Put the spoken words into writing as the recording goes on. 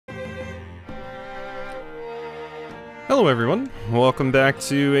Hello everyone, welcome back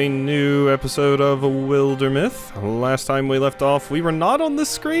to a new episode of Wildermyth. Last time we left off, we were not on the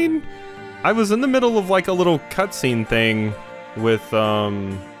screen. I was in the middle of like a little cutscene thing with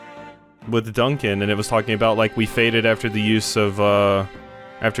Duncan, and it was talking about like we faded after the use of,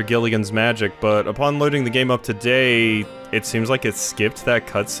 after Gilligan's magic, but upon loading the game up today, it seems like it skipped that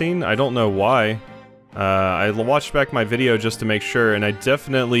cutscene. I don't know why. I watched back my video just to make sure, and I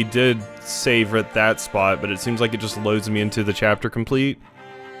definitely did save at that spot, but it seems like it just loads me into the chapter complete.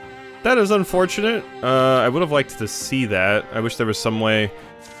 That is unfortunate. I would have liked to see that. I wish there was some way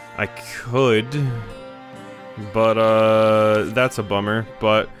I could, but that's a bummer.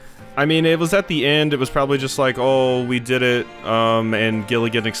 But I mean, it was at the end. It was probably just like, oh, we did it, and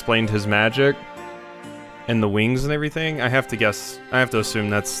Gilligan explained his magic and the wings and everything. I have to guess. I have to assume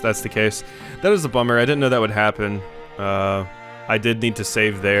that's the case. That is a bummer. I didn't know that would happen. I did need to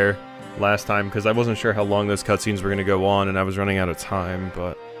save there last time because I wasn't sure how long those cutscenes were going to go on, and I was running out of time.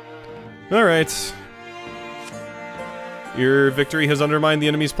 But all right, your victory has undermined the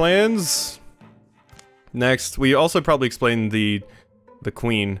enemy's plans. Next, we also probably explained the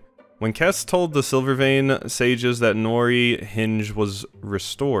queen. When Kess told the Silvervein sages that Nori Hinge was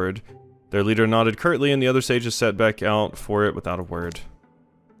restored, their leader nodded curtly, and the other sages set back out for it without a word.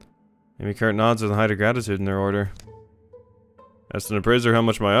 Amy current nods with a height of gratitude in their order. Asked an appraiser how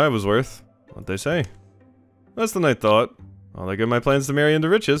much my eye was worth. What'd they say? Less than I thought. All that good my plans to marry into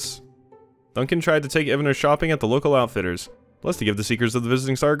riches. Duncan tried to take Evaner shopping at the local outfitters, plus to give the seekers of the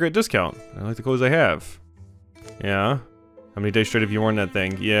visiting star a great discount. I like the clothes I have. Yeah? How many days straight have you worn that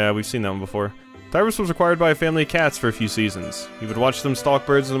thing? Yeah, we've seen that one before. Tyrus was acquired by a family of cats for a few seasons. He would watch them stalk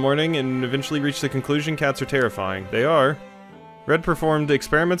birds in the morning and eventually reach the conclusion cats are terrifying. They are. Red performed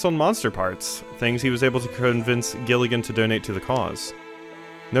experiments on monster parts, things he was able to convince Gilligan to donate to the cause.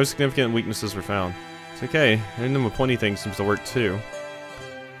 No significant weaknesses were found. It's okay, hitting them with pointy things seems to work too.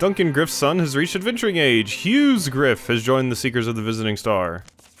 Duncan Griff's son has reached adventuring age. Hughes Griff has joined the Seekers of the Visiting Star.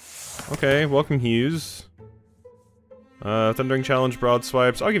 Okay, welcome Hughes. Thundering Challenge, Broad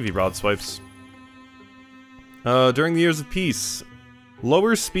Swipes. I'll give you Broad Swipes. During the years of peace,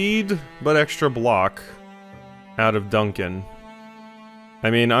 lower speed, but extra block out of Duncan. I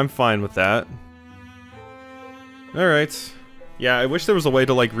mean, I'm fine with that. Alright. Yeah, I wish there was a way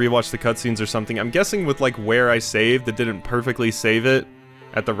to, like, rewatch the cutscenes or something. I'm guessing with, like, where I saved, it didn't perfectly save it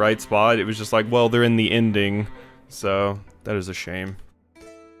at the right spot. It was just like, well, they're in the ending. So, that is a shame.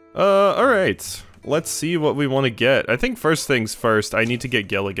 Alright. Let's see what we want to get. I think first things first, I need to get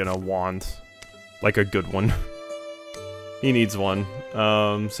Gilligan a wand. Like a good one. He needs one.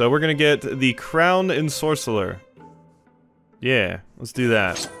 So we're gonna get the Crown Ensorceler. Yeah, let's do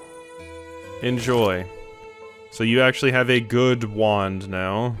that. Enjoy. So you actually have a good wand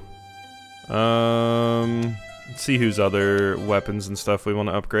now. Let's see whose other weapons and stuff we want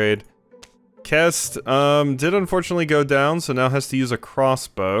to upgrade. Kest, did unfortunately go down, so now has to use a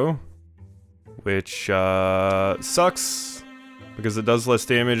crossbow. Which, sucks. Because it does less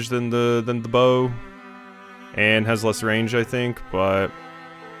damage than the bow. And has less range, I think, but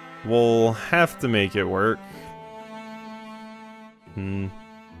we'll have to make it work.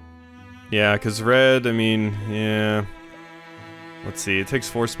 Yeah, because red, I mean, yeah. Let's see, it takes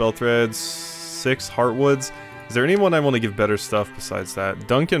 4 spell threads, 6 heartwoods. Is there anyone I want to give better stuff besides that?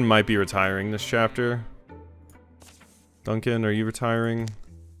 Duncan might be retiring this chapter. Duncan, are you retiring?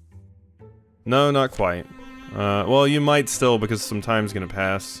 No, not quite. Well, you might still, because some time's gonna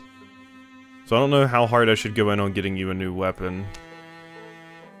pass. So I don't know how hard I should go in on getting you a new weapon.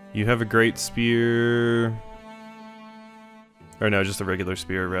 You have a great spear... Or no, just a regular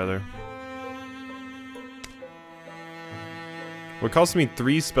spear, rather. Would cost me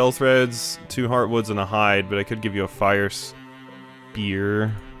 3 spell threads, 2 heartwoods, and a hide, but I could give you a fire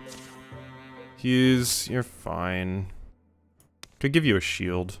spear. Hughes, you're fine. Could give you a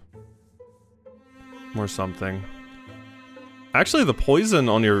shield. Or something. Actually, the poison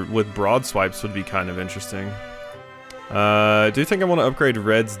on your with broad swipes would be kind of interesting. I do think I want to upgrade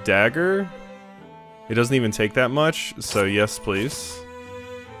Red's dagger. It doesn't even take that much, so yes, please.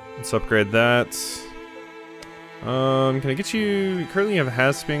 Let's upgrade that. Can I get you? You currently have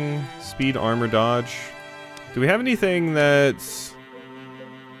Hasping, speed, armor, dodge. Do we have anything that's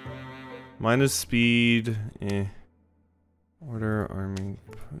minus speed? Order, arming,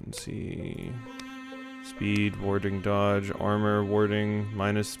 potency. Speed, warding, dodge, armor, warding,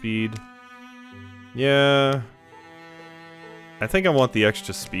 minus speed. Yeah. I think I want the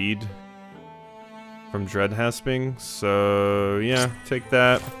extra speed from Dread Hasping, so yeah, take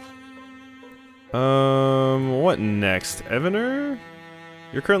that. What next? Evaner?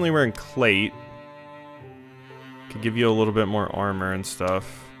 You're currently wearing Clate. Could give you a little bit more armor and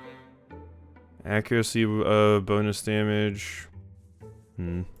stuff. Accuracy, bonus damage.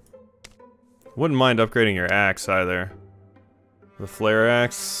 Wouldn't mind upgrading your axe either. The flare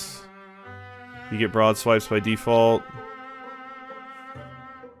axe. You get broad swipes by default.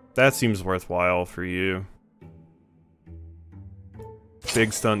 That seems worthwhile for you.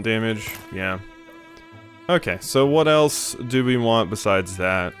 Big stunt damage, yeah. Okay, so what else do we want besides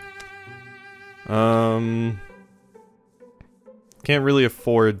that? Can't really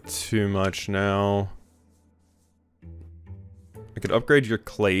afford too much now. I could upgrade your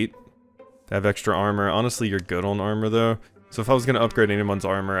plate to have extra armor. Honestly, you're good on armor though. So if I was gonna upgrade anyone's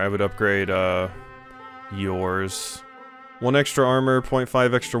armor, I would upgrade yours. 1 extra armor,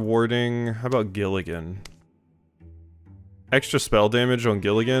 0.5 extra warding. How about Gilligan? Extra spell damage on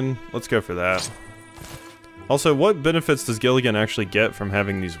Gilligan? Let's go for that. Also, what benefits does Gilligan actually get from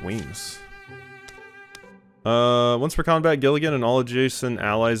having these wings? Once per combat, Gilligan and all adjacent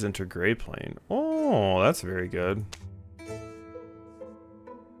allies enter Grey Plane. Oh, that's very good.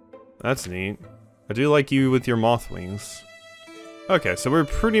 That's neat. I do like you with your moth wings. Okay, so we're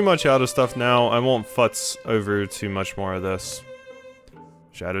pretty much out of stuff now. I won't futz over too much more of this.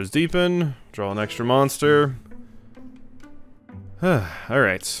 Shadows deepen. Draw an extra monster.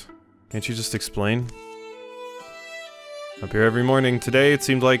 Alright. Can't you just explain? Up here every morning. Today, it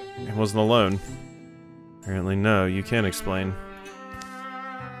seemed like I wasn't alone. Apparently, no, you can't explain.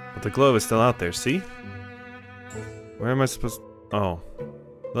 But the glow is still out there, see? Where am I supposed... Oh.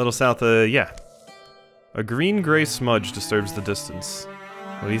 A little south, yeah. A green-gray smudge disturbs the distance.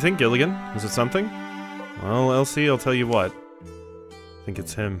 What do you think, Gilligan? Is it something? Well, Elsie, I'll tell you what. I think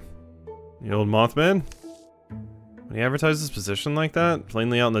it's him. The old Mothman? When he advertises his position like that,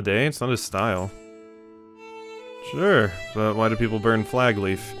 plainly out in the day, it's not his style. Sure, but why do people burn flag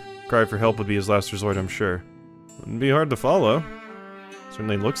leaf? Cry for help would be his last resort, I'm sure. Wouldn't be hard to follow.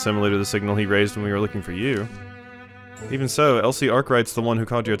 Certainly looks similar to the signal he raised when we were looking for you. Even so, Elsie Arkwright's the one who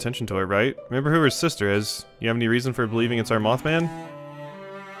called your attention to it, right? Remember who her sister is? You have any reason for believing it's our Mothman?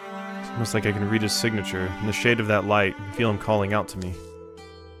 It's almost like I can read his signature. In the shade of that light, I feel him calling out to me.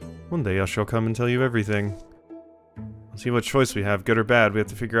 One day I shall come and tell you everything. Let's see what choice we have, good or bad. We have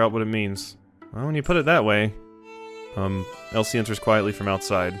to figure out what it means. Well, when you put it that way... Elsie enters quietly from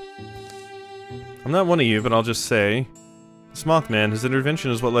outside. I'm not one of you, but I'll just say... This Mothman, his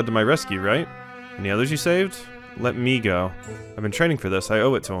intervention is what led to my rescue, right? Any others you saved? Let me go. I've been training for this, I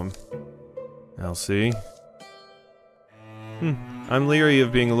owe it to him. Elsie. I'm leery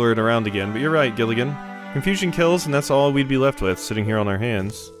of being lured around again, but you're right, Gilligan. Confusion kills, and that's all we'd be left with, sitting here on our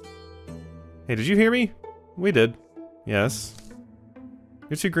hands. Hey, did you hear me? We did. Yes.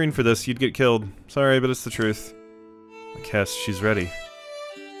 You're too green for this, you'd get killed. Sorry, but it's the truth. Kess, she's ready.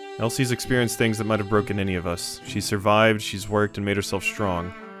 Elsie's experienced things that might have broken any of us. She's survived, she's worked, and made herself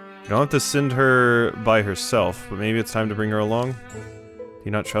strong. You don't have to send her by herself, but maybe it's time to bring her along? Do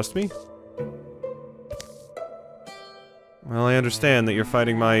you not trust me? Well, I understand that you're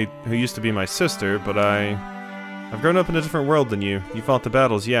fighting who used to be my sister, but I've grown up in a different world than you. You fought the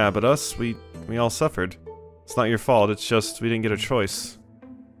battles, yeah, but us, we all suffered. It's not your fault, it's just we didn't get a choice.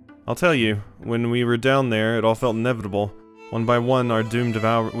 I'll tell you, when we were down there, it all felt inevitable. One by one, our doom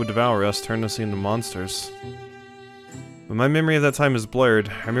would devour us, turn us into monsters. But my memory of that time is blurred.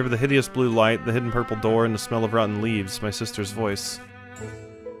 I remember the hideous blue light, the hidden purple door, and the smell of rotten leaves, my sister's voice.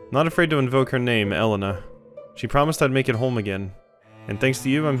 Not afraid to invoke her name, Elena. She promised I'd make it home again. And thanks to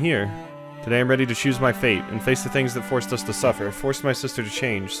you, I'm here. Today I'm ready to choose my fate, and face the things that forced us to suffer, forced my sister to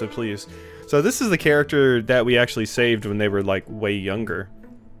change, so please. So this is the character that we actually saved when they were, like, way younger.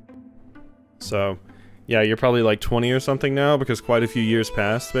 So, yeah, you're probably like 20 or something now, because quite a few years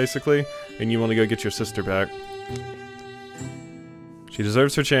passed, basically, and you want to go get your sister back. She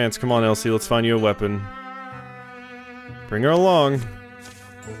deserves her chance. Come on, Elsie, let's find you a weapon. Bring her along.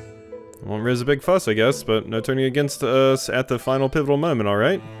 Won't raise a big fuss, I guess, but no turning against us at the final pivotal moment,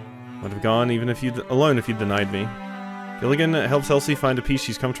 alright? Would have gone even if alone if you'd denied me. Gilligan helps Elsie find a piece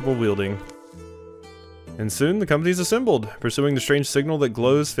she's comfortable wielding. And soon, the company's assembled, pursuing the strange signal that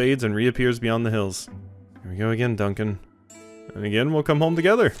glows, fades, and reappears beyond the hills. Here we go again, Duncan. And again, we'll come home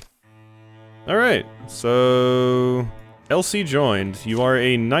together. Alright, so... Elsie joined. You are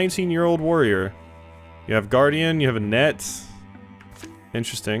a 19-year-old warrior. You have Guardian, you have a net.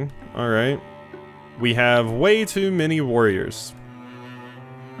 Interesting. Alright. We have way too many warriors.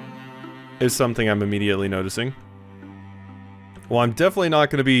 Is something I'm immediately noticing. Well, I'm definitely not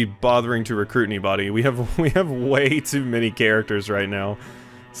going to be bothering to recruit anybody. We have way too many characters right now.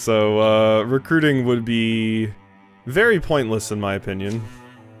 So, recruiting would be very pointless in my opinion.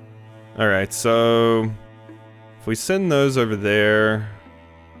 Alright, so... If we send those over there,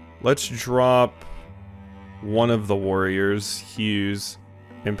 let's drop one of the warriors, Hughes,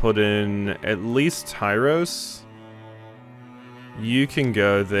 and put in at least Tyros. You can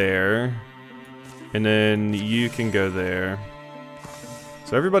go there, and then you can go there.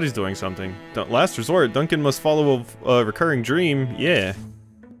 So everybody's doing something. Last resort, Duncan must follow a recurring dream. Yeah.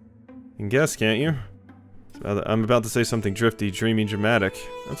 You can guess, can't you? I'm about to say something drifty, dreamy, dramatic.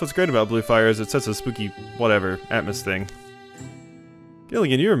 That's what's great about Blue Fire, is it sets a spooky, whatever, atmos thing.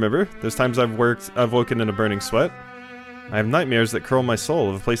 Gilligan, you remember. There's times I've woken in a burning sweat. I have nightmares that curl my soul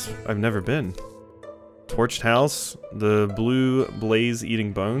of a place I've never been. Torched house, the blue blaze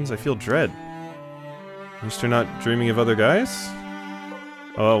eating bones, I feel dread. At least you're not dreaming of other guys?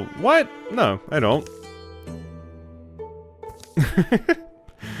 Oh, what? No, I don't.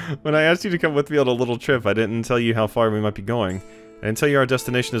 When I asked you to come with me on a little trip, I didn't tell you how far we might be going. I didn't tell you our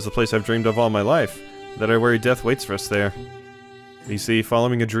destination is the place I've dreamed of all my life, that I worry death waits for us there. You see,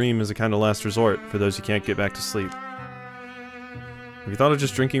 following a dream is a kind of last resort for those who can't get back to sleep. Have you thought of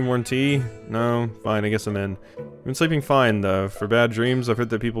just drinking more tea? No? Fine, I guess I'm in. I've been sleeping fine, though. For bad dreams, I've heard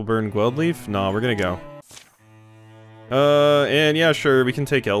that people burn Gueldleaf. Nah, we're gonna go. And yeah, sure, we can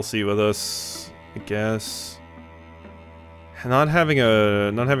take Elsie with us, I guess. Not having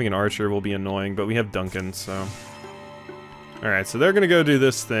an archer will be annoying, but we have Duncan, so... Alright, so they're gonna go do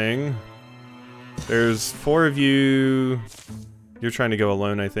this thing. There's 4 of you... You're trying to go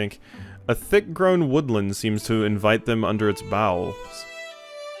alone, I think. A thick-grown woodland seems to invite them under its bowels.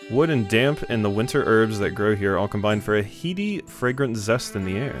 Wood and damp and the winter herbs that grow here all combine for a heady, fragrant zest in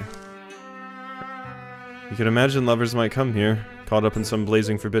the air. You could imagine lovers might come here, caught up in some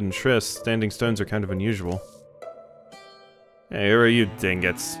blazing forbidden tryst. Standing stones are kind of unusual. Hey, who are you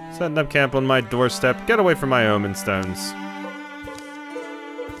dingots? Setting up camp on my doorstep. Get away from my omen stones.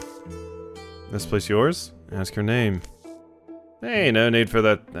 This place yours? Ask her name. Hey, no need for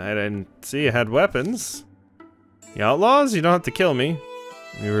that. I didn't see you had weapons. You outlaws? You don't have to kill me.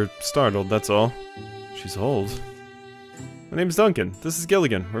 We were startled, that's all. She's old. My name's Duncan. This is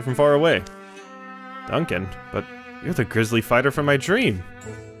Gilligan. We're from far away. Duncan? But you're the grisly fighter from my dream.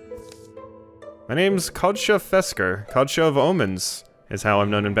 My name's Kodsha Fesker. Kodsha of Omens is how I'm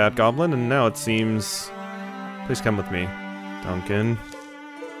known in Bad Goblin, and now it seems... Please come with me, Duncan.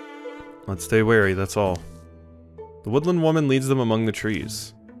 Let's stay wary, that's all. The woodland woman leads them among the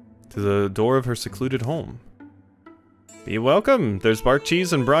trees, to the door of her secluded home. Be welcome! There's bark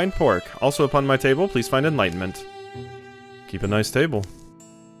cheese and brine pork. Also upon my table, please find enlightenment. Keep a nice table.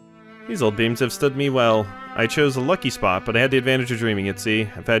 These old beams have stood me well. I chose a lucky spot, but I had the advantage of dreaming it, see?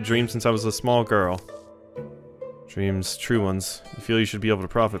 I've had dreams since I was a small girl. Dreams, true ones. You feel you should be able to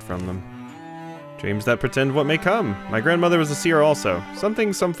profit from them. Dreams that pretend what may come. My grandmother was a seer also.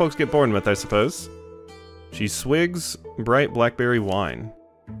 Something some folks get born with, I suppose. She swigs bright blackberry wine.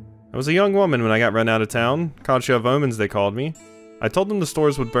 I was a young woman when I got run out of town. Kodsha of Omens, they called me. I told them the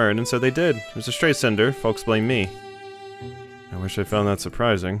stores would burn, and so they did. It was a straight cinder. Folks blame me. I wish I found that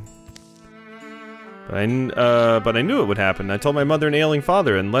surprising. But I knew it would happen. I told my mother and ailing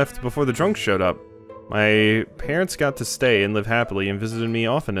father and left before the drunks showed up. My parents got to stay and live happily and visited me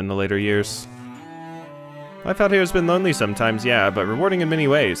often in the later years. Life out here has been lonely sometimes, yeah, but rewarding in many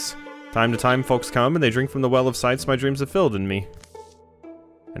ways. Time to time, folks come and they drink from the well of sights my dreams have filled in me.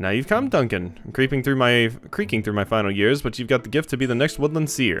 And now you've come, Duncan. I'm creaking through my final years, but you've got the gift to be the next woodland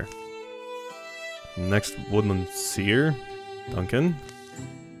seer. Next woodland seer? Duncan?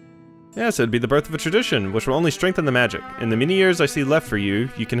 Yes, it'd be the birth of a tradition, which will only strengthen the magic. In the many years I see left for you,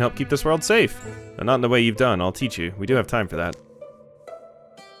 you can help keep this world safe. But not in the way you've done, I'll teach you. We do have time for that.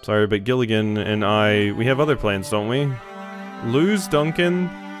 Sorry, but Gilligan and we have other plans, don't we? Lose Duncan,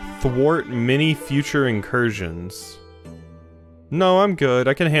 thwart many future incursions. No, I'm good.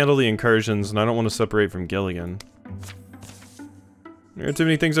 I can handle the incursions, and I don't want to separate from Gilligan. There are too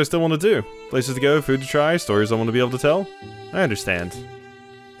many things I still want to do. Places to go, food to try, stories I want to be able to tell. I understand.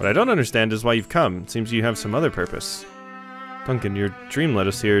 What I don't understand is why you've come. It seems you have some other purpose. Duncan, your dream led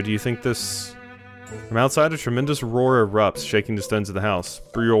us here. Do you think this... From outside, a tremendous roar erupts, shaking the stones of the house.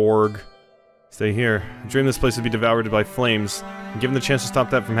 Briorg. Stay here. I dream this place would be devoured by flames. I'm given the chance to stop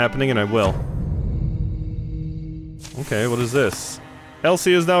that from happening, and I will. Okay, what is this?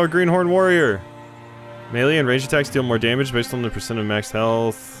 Elsie is now a greenhorn warrior! Melee and range attacks deal more damage based on the percent of max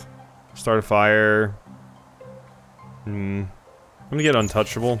health. Start a fire. I'm gonna get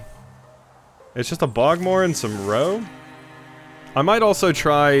untouchable. It's just a Bogmore and some row? I might also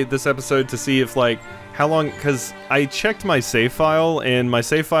try this episode to see if, like, how long... Because I checked my save file, and my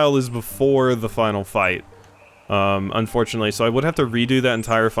save file is before the final fight. Unfortunately, so I would have to redo that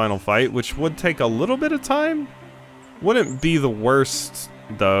entire final fight, which would take a little bit of time. wouldn't be the worst,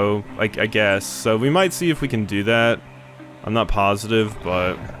 though, I guess. So we might see if we can do that. I'm not positive,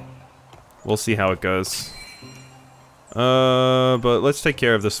 but we'll see how it goes. But let's take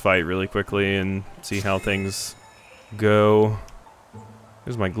care of this fight really quickly and see how things go.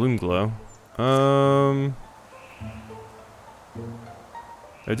 Here's my Gloom Glow.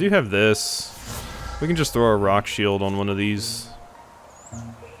 I do have this. We can just throw a rock shield on one of these.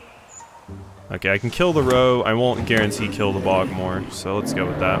 Okay, I can kill the row. I won't guarantee kill the Bogmore, so let's go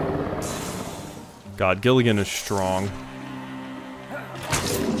with that. God, Gilligan is strong.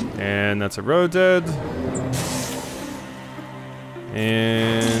 And that's a row dead.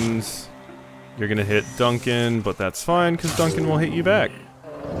 And you're gonna hit Duncan, but that's fine, because Duncan will hit you back.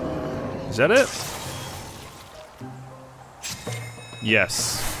 Is that it?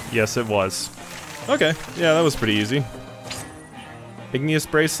 Yes. Yes, it was. Okay, yeah, that was pretty easy. Igneous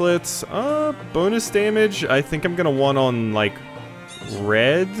Bracelets, bonus damage, I think I'm gonna want on, like,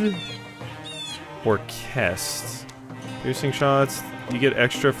 red or Kest. Piercing shots, you get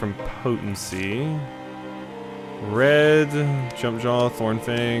extra from potency. Red, Jump Jaw,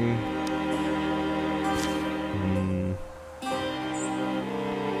 Thornfang.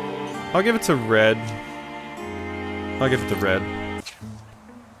 I'll give it to red. I'll give it to red.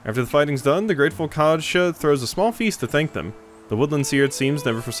 After the fighting's done, the grateful Kadsha throws a small feast to thank them. The woodland seer, it seems,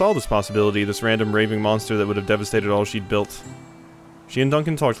 never foresaw this possibility, this random raving monster that would have devastated all she'd built. She and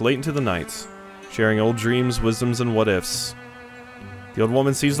Duncan talked late into the night, sharing old dreams, wisdoms, and what-ifs. The old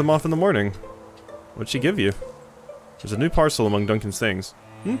woman sees them off in the morning. What'd she give you? There's a new parcel among Duncan's things.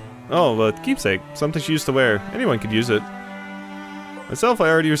 Oh, a keepsake. Something she used to wear. Anyone could use it. Myself, I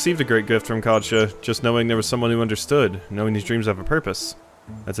already received a great gift from Kadsha, just knowing there was someone who understood, knowing these dreams have a purpose.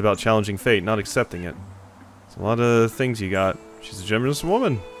 That's about challenging fate, not accepting it. It's a lot of things you got. She's a generous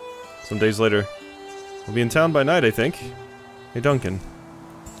woman. Some days later. We'll be in town by night, I think. Hey, Duncan.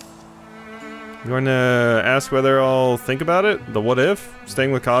 You want to ask whether I'll think about it? The what if?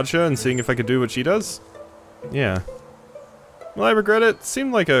 Staying with Kadsha and seeing if I could do what she does? Yeah. Well, I regret it.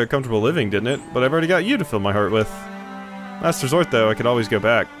 Seemed like a comfortable living, didn't it? But I've already got you to fill my heart with. Last resort, though, I could always go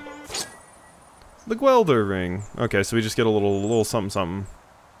back. The Gwelder ring. Okay, so we just get a little something something.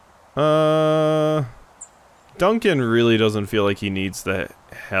 Duncan really doesn't feel like he needs the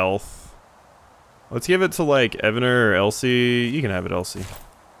health. Let's give it to, like, Evander or Elsie. You can have it, Elsie.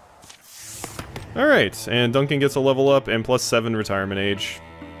 Alright, and Duncan gets a level up and plus 7 retirement age.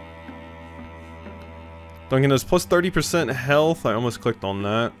 Duncan has plus 30% health. I almost clicked on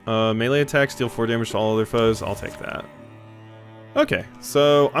that. Melee attacks deal 4 damage to all other foes. I'll take that. Okay,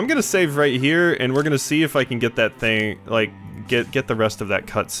 so I'm gonna save right here, and we're gonna see if I can get that thing, like, get the rest of that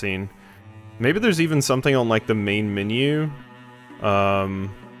cutscene. Maybe there's even something on, like, the main menu.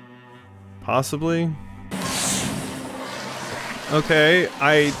 Possibly. Okay,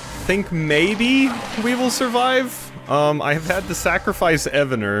 I think maybe we will survive. I have had to sacrifice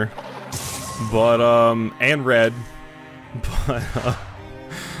Evander, but, and Red, but,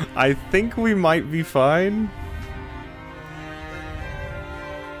 I think we might be fine.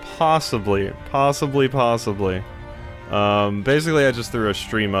 Possibly. Basically I just threw a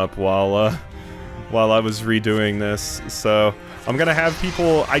stream up while I was redoing this, so I'm gonna have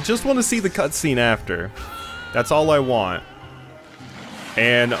people. I just want to see the cutscene after. That's all I want.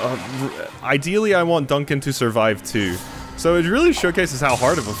 And ideally, I want Duncan to survive too. So it really showcases how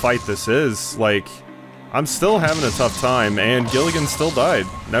hard of a fight this is. Like, I'm still having a tough time, and Gilligan still died.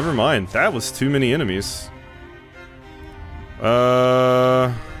 Never mind, that was too many enemies.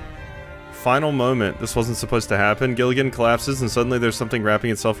 Final moment. This wasn't supposed to happen. Gilligan collapses and suddenly there's something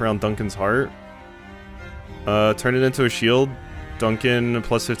wrapping itself around Duncan's heart. Turn it into a shield. Duncan,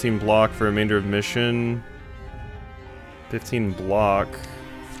 plus 15 block for remainder of mission. 15 block.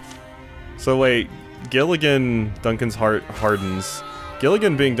 So wait, Gilligan, Duncan's heart hardens.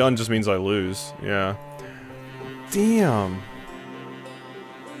 Gilligan being done just means I lose. Yeah. Damn.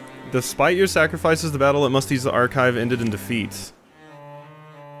 Despite your sacrifices, the battle at Musty's Archive ended in defeat.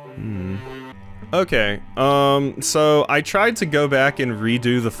 Okay, so I tried to go back and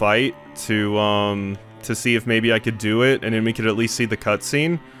redo the fight to see if maybe I could do it, and then we could at least see the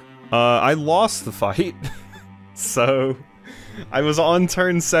cutscene. I lost the fight, so I was on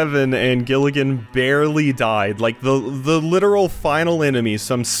turn 7 and Gilligan barely died. Like, the literal final enemy,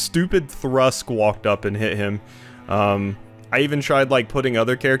 some stupid Thrusk walked up and hit him. I even tried, like, putting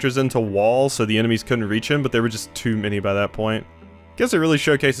other characters into walls so the enemies couldn't reach him, but there were just too many by that point. Guess it really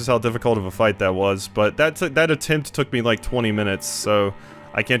showcases how difficult of a fight that was, but that attempt took me like 20 minutes, so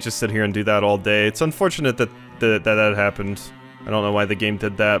I can't just sit here and do that all day. It's unfortunate that that happened. I don't know why the game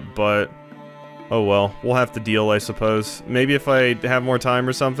did that, but Oh well, we'll have to deal, I suppose. Maybe if I have more time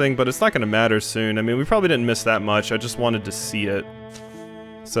or something, but it's not gonna matter soon. I mean, we probably didn't miss that much, I just wanted to see it.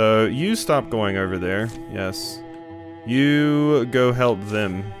 So, you stop going over there. Yes. You go help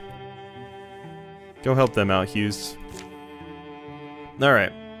them. Go help them out, Hughes.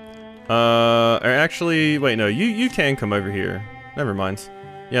 Alright. Actually, wait, no, you can come over here. Never mind.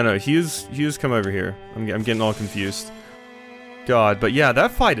 Yeah, no, Hughes, come over here. I'm getting all confused. God, but yeah,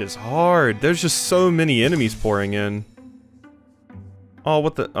 that fight is hard. There's just so many enemies pouring in. Oh,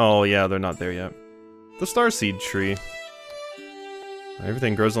 what the? Oh, yeah, they're not there yet. The Starseed tree.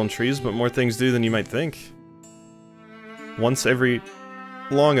 Everything grows on trees, but more things do than you might think. Once every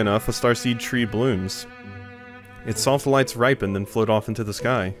long enough, a Starseed tree blooms. Its soft lights ripen, then float off into the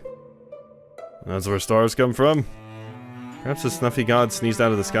sky. That's where stars come from. Perhaps the snuffy god sneezed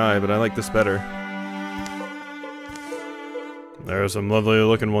out of the sky, but I like this better. There are some lovely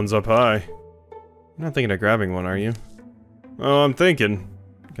looking ones up high. You're not thinking of grabbing one, are you? Oh, I'm thinking.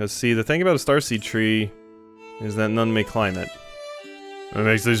 Because see, the thing about a starseed tree is that none may climb it. What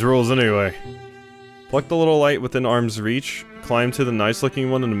makes these rules anyway? Pluck the little light within arm's reach, climb to the nice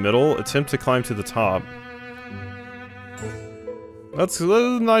looking one in the middle, attempt to climb to the top. That's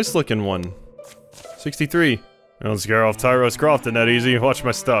a nice looking one. 63. Don't scare off Tyros Crofton that easy, watch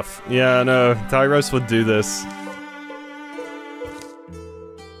my stuff. Yeah, no, Tyros would do this.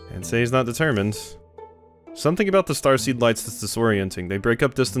 And say he's not determined. Something about the starseed lights that's disorienting. They break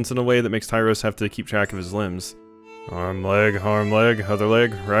up distance in a way that makes Tyros have to keep track of his limbs. Arm, leg, other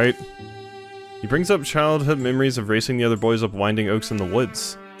leg, right? He brings up childhood memories of racing the other boys up winding oaks in the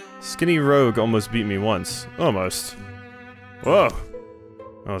woods. Skinny Rogue almost beat me once. Almost. Whoa!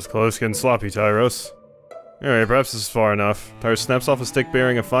 That was close getting sloppy, Tyros. Anyway, perhaps this is far enough. Tyros snaps off a stick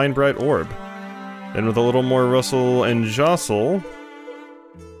bearing a fine bright orb. Then with a little more rustle and jostle,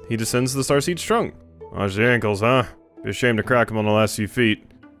 he descends the starseed's trunk. Watch the ankles, huh? Be a shame to crack them on the last few feet.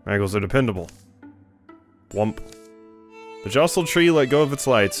 Ankles are dependable. Whump. The jostled tree let go of its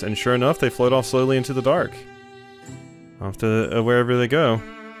lights, and sure enough, they float off slowly into the dark. Off to wherever they go.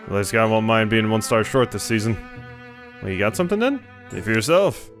 Well, this guy won't mind being 1 star short this season. Well, you got something then? See for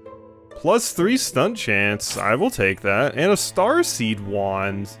yourself. +3 stunt chance. I will take that. And a starseed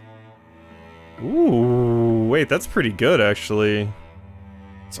wand. Ooh, wait, that's pretty good, actually.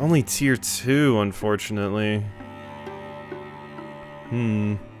 It's only tier 2, unfortunately. I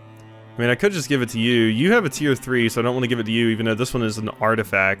mean, I could just give it to you. You have a tier 3, so I don't want to give it to you, even though this one is an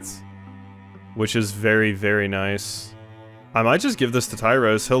artifact. Which is very, very nice. I might just give this to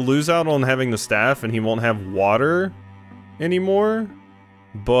Tyros. He'll lose out on having the staff, and he won't have water anymore.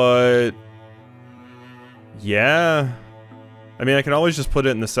 But... yeah. I mean, I can always just put it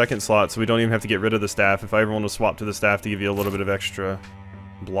in the second slot, so we don't even have to get rid of the staff if I ever want to swap to the staff to give you a little bit of extra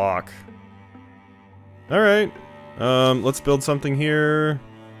block. Alright. Let's build something here.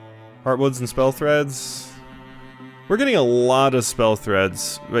 Heartwoods and spell threads. We're getting a lot of spell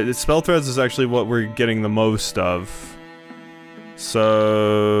threads. Spell threads is actually what we're getting the most of.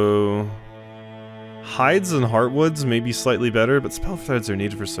 So... hides and heartwoods may be slightly better, but spell threads are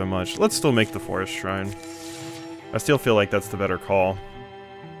needed for so much. Let's still make the forest shrine. I still feel like that's the better call.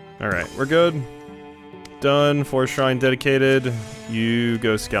 Alright, we're good. Done. Forest shrine dedicated. You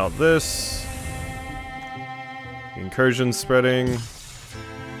go scout this. Incursion spreading.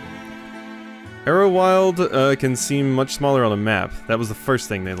 Arrowwild can seem much smaller on a map. That was the first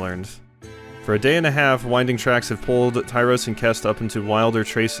thing they learned. For a day and a half, winding tracks have pulled Tyros and Kest up into wilder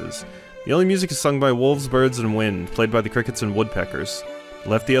traces. The only music is sung by wolves, birds, and wind, played by the crickets and woodpeckers.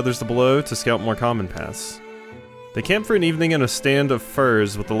 Left the others below to scout more common paths. They camp for an evening in a stand of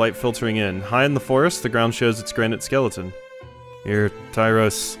firs with the light filtering in. High in the forest, the ground shows its granite skeleton. Here,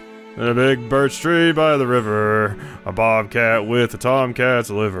 Tyros. In a big birch tree by the river, a bobcat with a tomcat's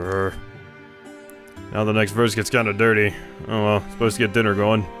liver. Now the next verse gets kinda dirty. Oh well, supposed to get dinner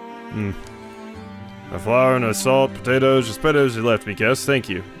going. A flour and a salt, potatoes, just potatoes you left me, Kest. Thank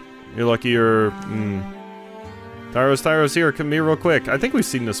you. You're lucky you're... Tyros, here, come here real quick. I think we've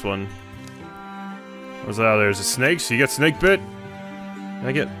seen this one. What's that? There's a snake? So you get snake bit?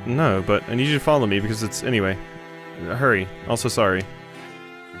 I get... no, but I need you to follow me because it's... anyway. Hurry. Also sorry.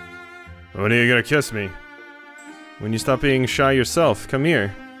 When are you gonna kiss me? When you stop being shy yourself. Come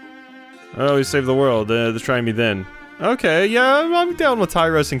here. Oh, you saved the world. Try me then. Okay, yeah, I'm down with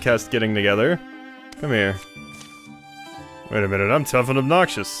Tyros and Kest getting together. Come here. Wait a minute, I'm tough and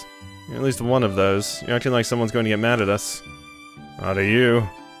obnoxious. You're at least one of those. You're acting like someone's going to get mad at us. Not at you.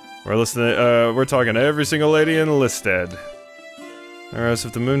 We're listening, we're talking to every single lady in Listed. Alright, so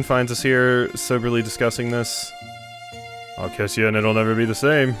if the moon finds us here soberly discussing this, I'll kiss you and it'll never be the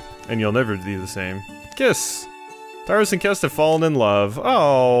same. and you'll never be the same. Kiss! Tyrus and Kest have fallen in love.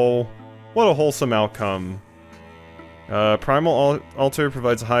 Oh, what a wholesome outcome. Primal Altar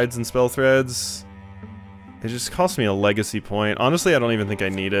provides hides and spell threads. It just cost me a legacy point. Honestly, I don't even think I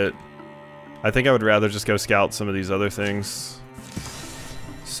need it. I think I would rather just go scout some of these other things.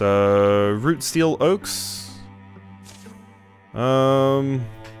 So, Root Steel Oaks. How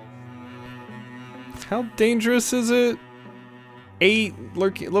dangerous is it?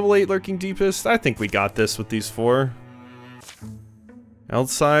 Level 8 Lurking Deepest? I think we got this with these 4.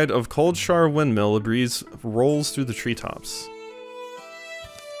 Outside of Cold Shar Windmill, a breeze rolls through the treetops.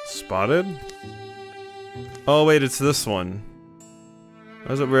 Spotted? Oh wait, it's this one.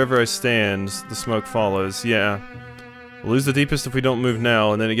 Why is it wherever I stand, the smoke follows? Yeah. We'll lose the deepest if we don't move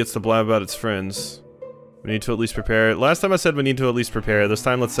now, and then it gets to blab about its friends. We need to at least prepare. Last time I said we need to at least prepare. This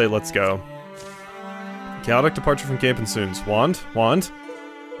time let's say let's go. Chaotic departure from camp ensues. Wand? Wand?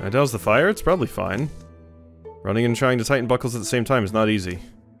 I douse the fire? It's probably fine. Running and trying to tighten buckles at the same time is not easy.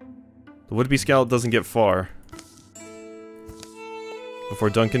 The would-be scout doesn't get far before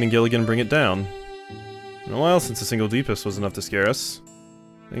Duncan and Gilligan bring it down. Been a while since a single deepest was enough to scare us.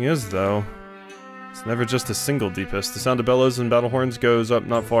 Thing is, though, it's never just a single deepest. The sound of bellows and battle horns goes up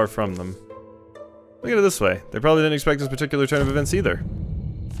not far from them. Look at it this way. They probably didn't expect this particular turn of events either.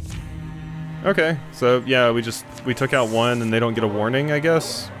 Okay, so yeah, we took out one and they don't get a warning, I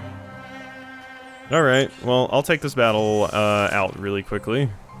guess. Alright, well, I'll take this battle out really quickly.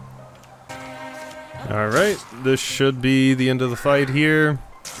 Alright, this should be the end of the fight here.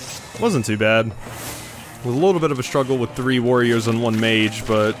 Wasn't too bad. With a little bit of a struggle with 3 warriors and 1 mage,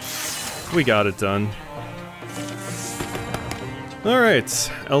 but we got it done.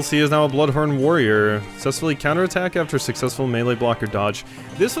 Alright, Elsie is now a Bloodhorn warrior. Successfully counterattack after successful melee block or dodge.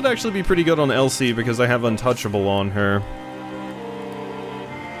 This would actually be pretty good on Elsie because I have Untouchable on her.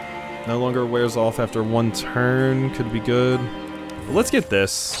 No longer wears off after 1 turn, could be good. But let's get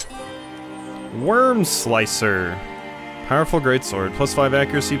this. Worm Slicer. Powerful greatsword, +5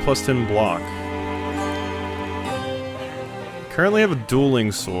 accuracy, +10 block. Currently have a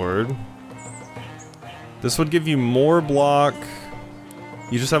dueling sword. This would give you more block.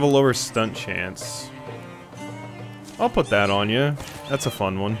 You just have a lower stunt chance. I'll put that on you. That's a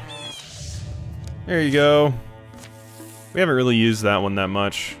fun one. There you go. We haven't really used that one that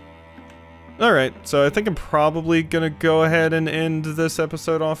much. Alright, so I think I'm probably gonna go ahead and end this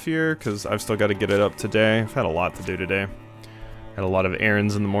episode off here, because I've still got to get it up today. I've had a lot to do today. Had a lot of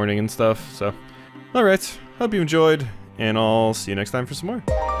errands in the morning and stuff, so. Alright, hope you enjoyed, and I'll see you next time for some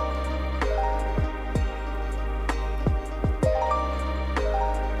more.